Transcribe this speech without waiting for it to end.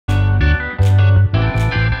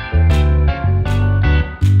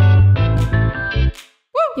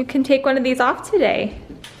You can take one of these off today.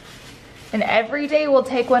 And every day we'll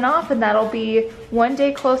take one off, and that'll be one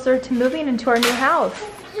day closer to moving into our new house.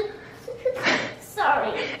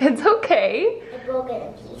 Sorry. It's okay. I broke it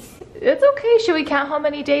a piece. It's okay. Should we count how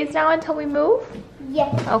many days now until we move?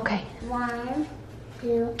 Yes. Okay. 1,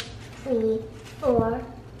 2, 3, 4,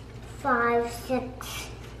 5, 6,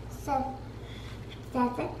 7,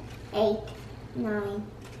 8, 9,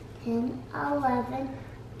 10, 11,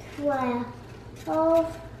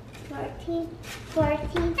 12, 13, 14.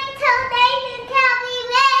 Until they tell me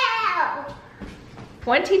now.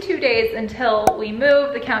 22 days until we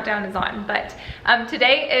move. The countdown is on, but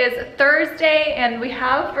today is Thursday and we're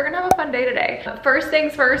gonna have a fun day today. First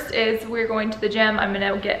things first is we're going to the gym. I'm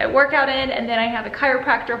gonna get a workout in, and then I have a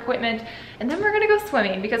chiropractor appointment, and then we're gonna go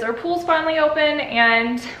swimming because our pool's finally open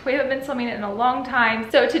and we haven't been swimming in a long time.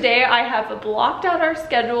 So today I have blocked out our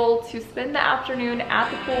schedule to spend the afternoon at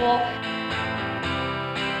the pool.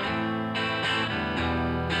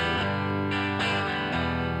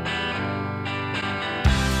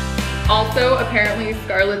 Also, apparently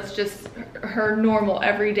Scarlett's just her normal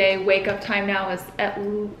everyday wake up time now is at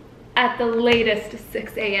the latest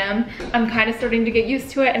 6 a.m. I'm kind of starting to get used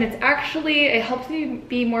to it, and it helps me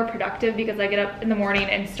be more productive because I get up in the morning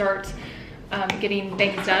and start getting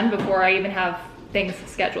things done before I even have things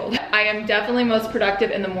scheduled. I am definitely most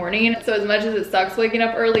productive in the morning, so as much as it sucks waking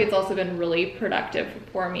up early, it's also been really productive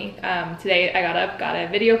for me. Today I got up, got a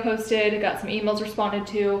video posted, got some emails responded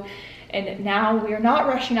to, and now we are not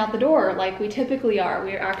rushing out the door like we typically are.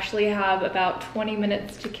 We actually have about 20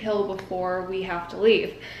 minutes to kill before we have to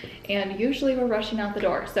leave. And usually we're rushing out the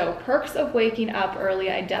door. So perks of waking up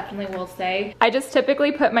early, I definitely will say. I just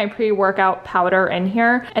typically put my pre-workout powder in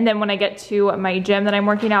here. And then when I get to my gym that I'm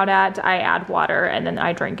working out at, I add water and then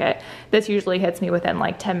I drink it. This usually hits me within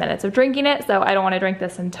like 10 minutes of drinking it. So I don't want to drink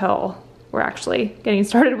this until we're actually getting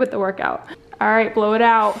started with the workout. All right, blow it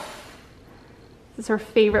out. This is her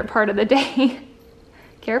favorite part of the day.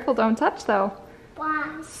 Careful, don't touch though.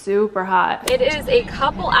 Wow. Super hot. It is a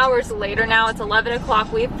couple hours later now. It's 11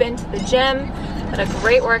 o'clock. We've been to the gym, had a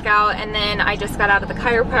great workout, and then I just got out of the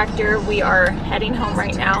chiropractor. We are heading home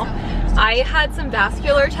right now. I had some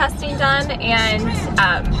vascular testing done, and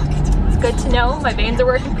it's good to know my veins are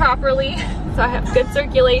working properly, so I have good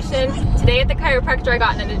circulation. Today at the chiropractor, I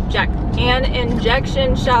got an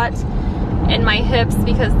injection shot in my hips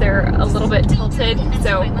because they're a little bit tilted,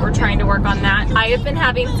 so we're trying to work on that. I have been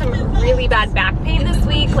having some really bad back pain this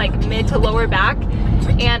week, like mid to lower back,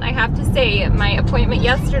 and I have to say my appointment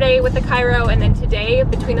yesterday with the chiro and then today,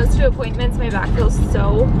 between those two appointments, my back feels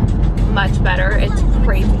so much better. It's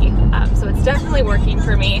crazy. So it's definitely working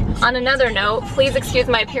for me. On another note, please excuse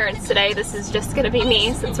my appearance today. This is just gonna be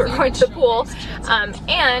me since we're going to the pool.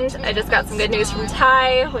 And I just got some good news from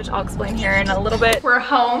Ty, which I'll explain here in a little bit. We're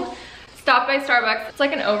home. Stopped by Starbucks. It's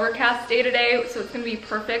like an overcast day today, so it's gonna be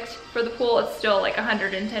perfect for the pool. It's still like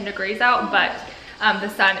 110 degrees out, but the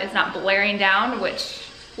sun is not blaring down, which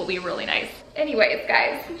will be really nice. Anyways,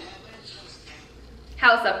 guys,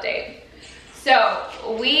 house update. So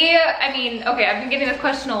okay, I've been getting this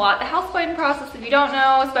question a lot. The house buying process, if you don't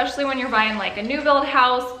know, especially when you're buying like a new build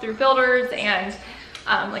house through builders and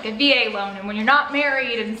like a VA loan, and when you're not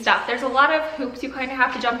married and stuff, there's a lot of hoops you kind of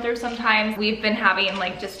have to jump through sometimes. We've been having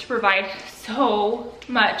like just to provide so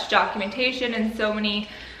much documentation and so many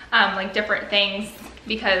like different things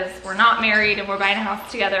because we're not married and we're buying a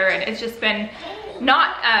house together, and it's just been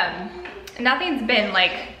not nothing's been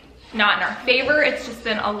like not in our favor. It's just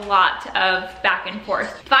been a lot of back and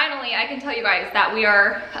forth. Finally, I can tell you guys that we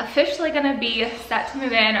are officially gonna be set to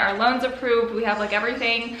move in. Our loan's approved. We have like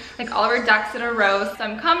everything, like all of our ducks in a row. So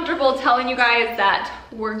I'm comfortable telling you guys that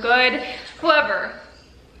we're good. However,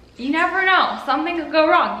 you never know. Something could go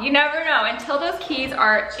wrong. You never know. Until those keys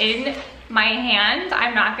are in my hand,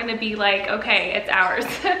 I'm not gonna be like, okay, it's ours.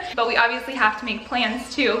 But we obviously have to make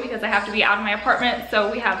plans too because I have to be out of my apartment. So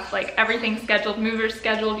we have like everything scheduled, movers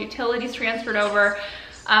scheduled, utilities transferred over.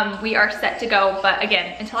 We are set to go. But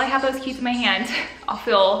again, until I have those keys in my hand, I'll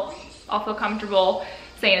feel comfortable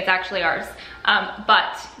saying it's actually ours.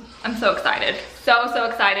 But I'm so excited, so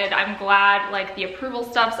excited. I'm glad like the approval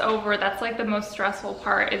stuff's over. That's like the most stressful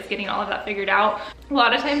part, is getting all of that figured out. A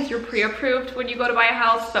lot of times you're pre-approved when you go to buy a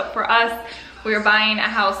house, but for us, we were buying a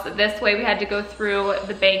house this way. We had to go through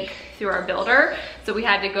the bank through our builder, so we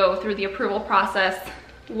had to go through the approval process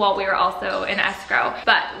while we were also in escrow.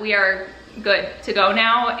 But we are good to go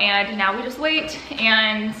now, and now we just wait,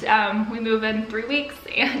 and we move in 3 weeks,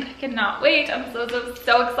 and I cannot wait. I'm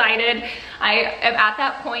so excited. I am at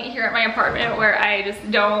that point here at my apartment where I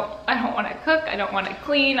don't want to cook, I don't want to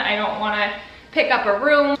clean, I don't want to pick up a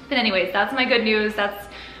room. But anyways, that's my good news. That's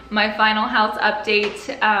my final house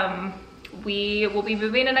update. We will be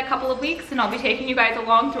moving in a couple of weeks and I'll be taking you guys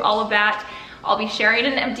along through all of that. I'll be sharing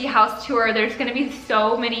an empty house tour. There's gonna be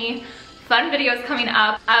so many fun videos coming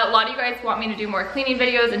up. A lot of you guys want me to do more cleaning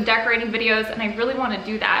videos and decorating videos, and I really want to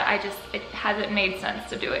do that. It hasn't made sense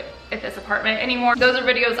to do it at this apartment anymore. Those are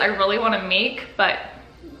videos I really want to make, but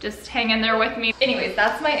just hang in there with me. Anyways,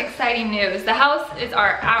 that's my exciting news. The house is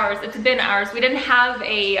ours. It's been ours. We didn't have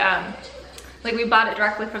a, like we bought it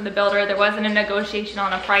directly from the builder. There wasn't a negotiation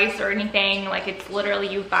on a price or anything. Like it's literally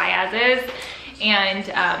you buy as is. And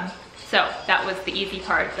so that was the easy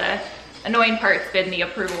part. The annoying part's been the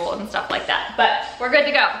approval and stuff like that. But we're good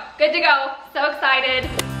to go. Good to go. So excited.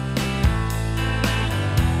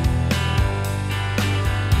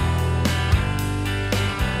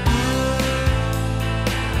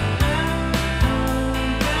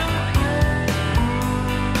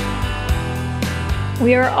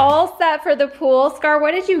 We are all set for the pool. Scar,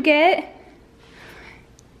 what did you get?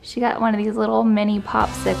 She got one of these little mini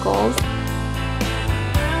popsicles.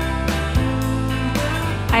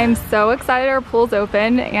 I am so excited our pool's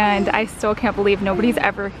open, and I still can't believe nobody's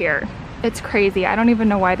ever here. It's crazy. I don't even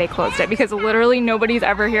know why they closed it, because literally nobody's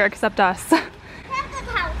ever here except us.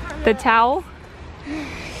 The towel?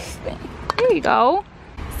 There you go.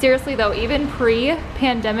 Seriously though, even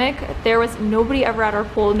pre-pandemic, there was nobody ever at our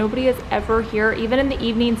pool. Nobody is ever here, even in the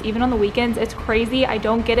evenings, even on the weekends. It's crazy. I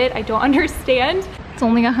don't get it. I don't understand. It's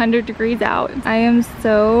only 100 degrees out. I am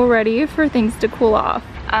so ready for things to cool off.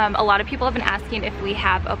 A lot of people have been asking if we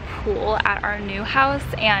have a pool at our new house,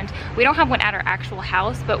 and we don't have one at our actual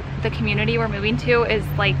house, but the community we're moving to is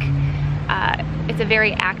like, it's a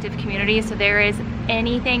very active community, so there is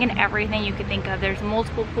anything and everything you could think of. There's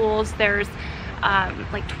multiple pools, there's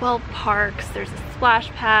like 12 parks, there's a splash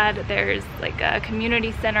pad, there's like a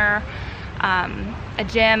community center, a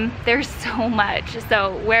gym. There's so much.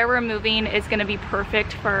 So where we're moving is going to be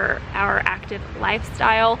perfect for our active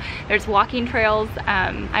lifestyle. There's walking trails.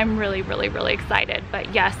 I'm really excited.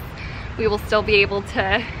 But yes, we will still be able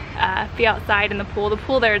to be outside in the pool. The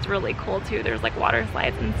pool there is really cool too. There's like water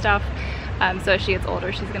slides and stuff. So as she gets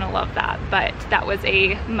older, she's gonna love that. But that was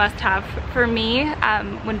a must-have for me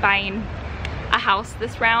when buying a house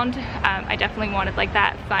this round. I definitely wanted like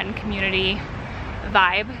that fun community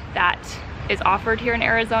vibe that is offered here in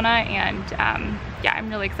Arizona, and yeah, I'm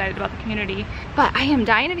really excited about the community. But I am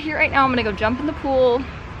dying to be here right now. I'm gonna go jump in the pool,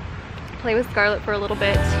 play with Scarlett for a little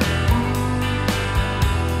bit.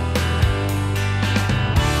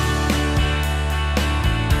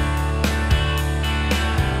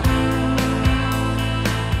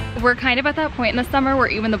 We're kind of at that point in the summer where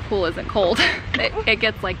even the pool isn't cold. It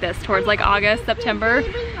gets like this towards like August, September.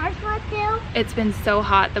 It's been so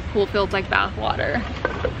hot, the pool feels like bath water.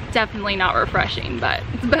 Definitely not refreshing, but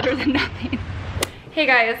it's better than nothing. Hey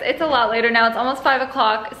guys, it's a lot later now. It's almost 5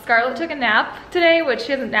 o'clock. Scarlett took a nap today, which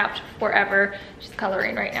she hasn't napped forever. She's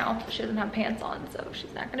coloring right now. She doesn't have pants on, so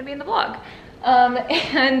she's not gonna be in the vlog.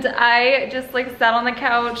 And I just like sat on the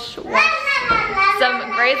couch, watched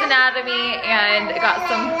some Grey's Anatomy, and got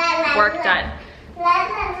some work done.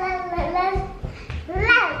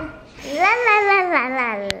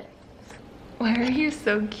 Why are you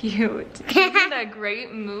so cute? You're in a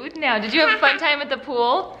great mood now. Did you have a fun time at the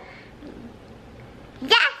pool?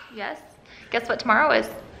 Yes. Yes? Guess what tomorrow is?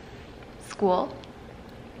 School.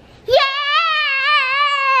 Yeah.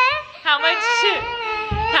 How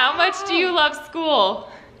much do you love school?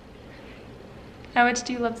 How much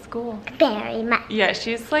do you love school? Very much. Yeah,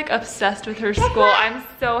 she's like obsessed with her school. I'm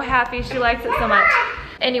so happy she likes it so much.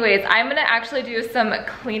 Anyways, I'm gonna actually do some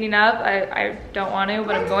cleaning up. I don't want to,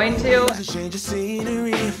 but I'm going to. Change of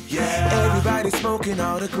scenery, yeah. Everybody smoking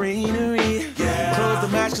all the greenery, yeah. Close the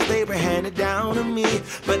match 'cause they were handed down to me,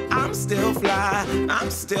 but I'm still fly,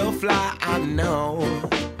 I know.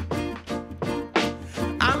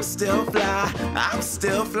 I'm still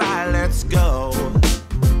fly, let's go.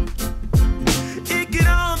 It could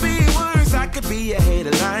all be worse, I could be a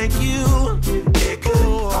hater like you. It could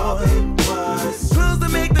all be worse. Pills to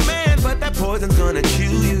make the man, but that poison's gonna chew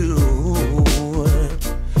you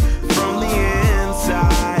from the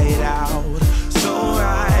inside out. So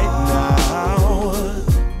right now,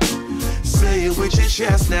 say it with your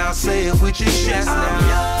chest now, say it with your chest now. I'm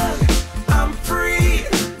young, I'm free,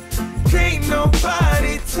 can't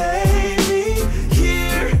nobody take me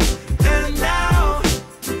here and now.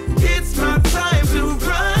 It's my time to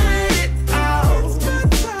run it out.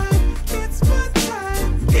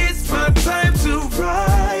 It's my time to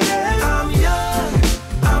ride it. I'm young,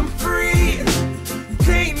 I'm free,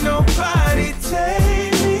 can't nobody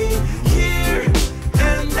take me here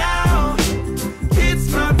and now. It's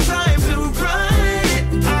my time to run it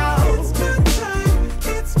out.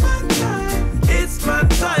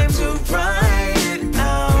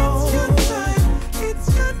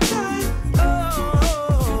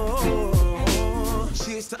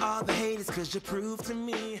 to all the haters, cause you proved to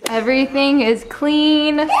me. Everything is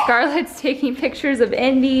clean. Scarlett's taking pictures of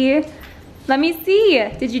Indy. Let me see.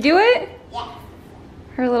 Did you do it? Yes.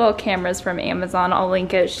 Her little camera's from Amazon. I'll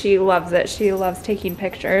link it. She loves it. She loves taking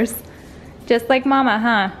pictures. Just like Mama,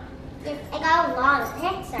 huh? Yes, I got a lot of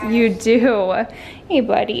pictures. You do. Hey,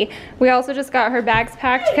 buddy. We also just got her bags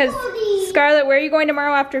packed because Scarlett, where are you going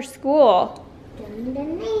tomorrow after school?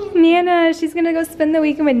 Nana. She's gonna go spend the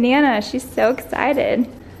weekend with Nana. She's so excited.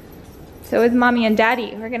 So is Mommy and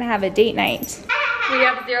Daddy. We're gonna have a date night. We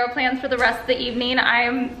have zero plans for the rest of the evening.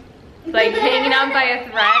 I'm like hanging on by a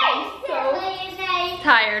thread. I'm so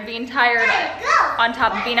tired. Being tired on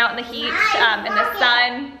top of being out in the heat and the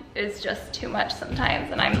sun is just too much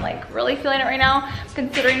sometimes, and I'm like really feeling it right now. I'm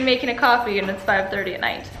considering making a coffee and it's 5:30 at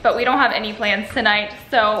night, but we don't have any plans tonight,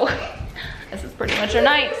 so this is pretty much our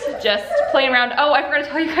night, just playing around. Oh, I forgot to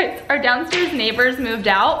tell you guys, our downstairs neighbors moved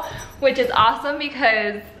out, which is awesome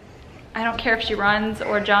because I don't care if she runs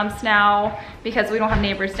or jumps now because we don't have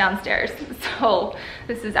neighbors downstairs. So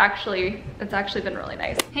this is actually, it's actually been really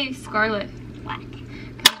nice. Hey, Scarlett. What? Can you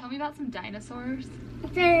tell me about some dinosaurs?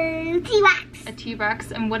 It's a T-Rex. A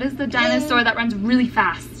T-Rex. And what is the dinosaur that runs really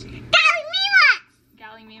fast? Gallimimus.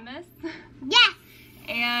 Gallimimus? Yes.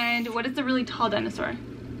 And what is the really tall dinosaur?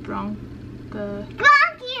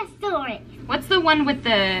 Bronchiosaurus. What's the one with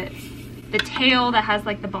the tail that has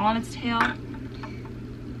like the ball on its tail?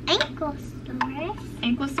 Ankylosaurus.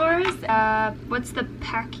 Ankylosaurus? What's the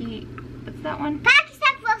what's that one?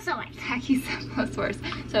 Pachycephalosaurus. Pachycephalosaurus.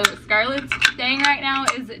 So Scarlett's thing right now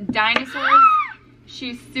is dinosaurs.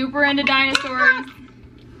 She's super into dinosaurs.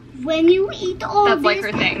 When you eat all That's this, like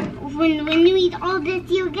her thing. When you eat all this,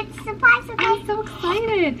 you get surprised. I'm so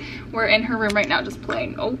excited. We're in her room right now just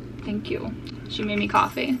playing. Oh, thank you. She made me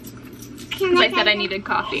coffee. Because I said I needed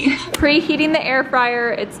coffee. Preheating the air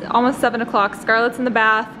fryer. It's almost 7 o'clock. Scarlett's in the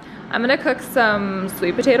bath. I'm gonna cook some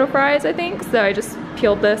sweet potato fries, I think. So I just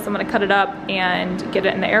peeled this. I'm gonna cut it up and get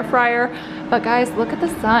it in the air fryer. But guys, look at the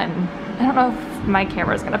sun. I don't know if my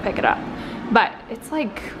camera's gonna pick it up, but it's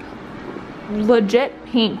like legit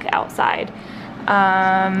pink outside.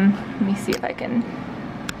 Let me see if I can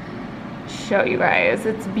show you guys.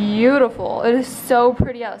 It's beautiful. It is so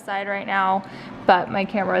pretty outside right now, but my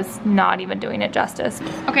camera's not even doing it justice.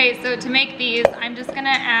 Okay, so to make these, I'm just gonna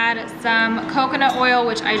add some coconut oil,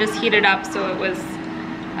 which I just heated up so it was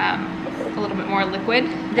a little bit more liquid.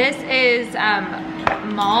 This is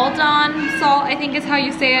Maldon salt, I think is how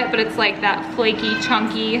you say it, but it's like that flaky,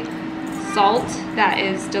 chunky salt that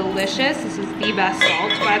is delicious. This is the best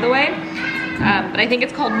salt, by the way. But I think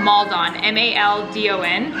it's called Maldon,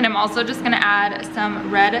 M-A-L-D-O-N. And I'm also just gonna add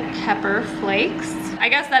some red pepper flakes. I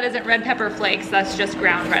guess that isn't red pepper flakes, that's just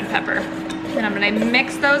ground red pepper. And I'm gonna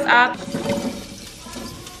mix those up.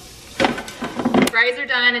 Fries are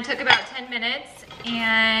done. It took about 10 minutes,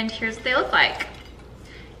 and here's what they look like.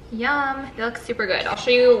 Yum, they look super good. I'll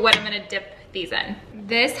show you what I'm gonna dip these in.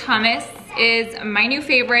 This hummus is my new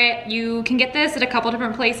favorite. You can get this at a couple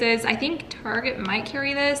different places. I think Target might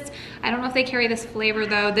carry this. I don't know if they carry this flavor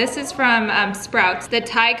though. This is from Sprouts. The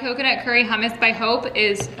Thai coconut curry hummus by Hope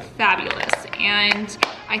is fabulous. And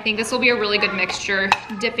I think this will be a really good mixture,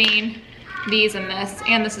 dipping these in this,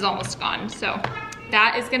 and this is almost gone. So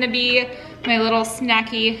that is gonna be my little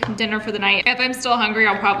snacky dinner for the night. If I'm still hungry,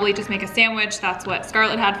 I'll probably just make a sandwich. That's what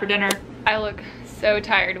Scarlett had for dinner. I look so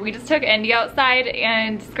tired. We just took Indy outside,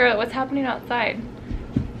 and Scarlett, what's happening outside?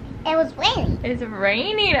 It was raining. It's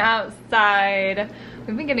raining outside.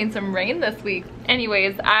 We've been getting some rain this week.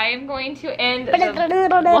 Anyways, I'm going to end the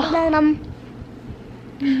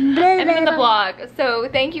vlog. So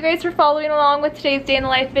thank you guys for following along with today's day in the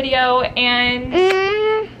life video, and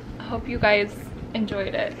I hope you guys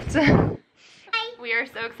enjoyed it. We are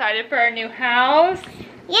so excited for our new house.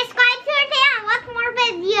 Yes, subscribe to our channel. Watch more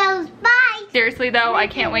videos. Bye. Seriously though, I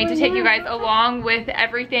can't wait to take you guys along with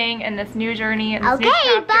everything in this new journey and this new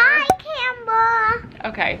chapter. Bye, Campbell.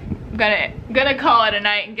 Okay, I'm gonna call it a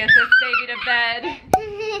night and get this baby to bed.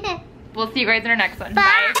 We'll see you guys in our next one.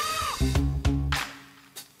 Bye.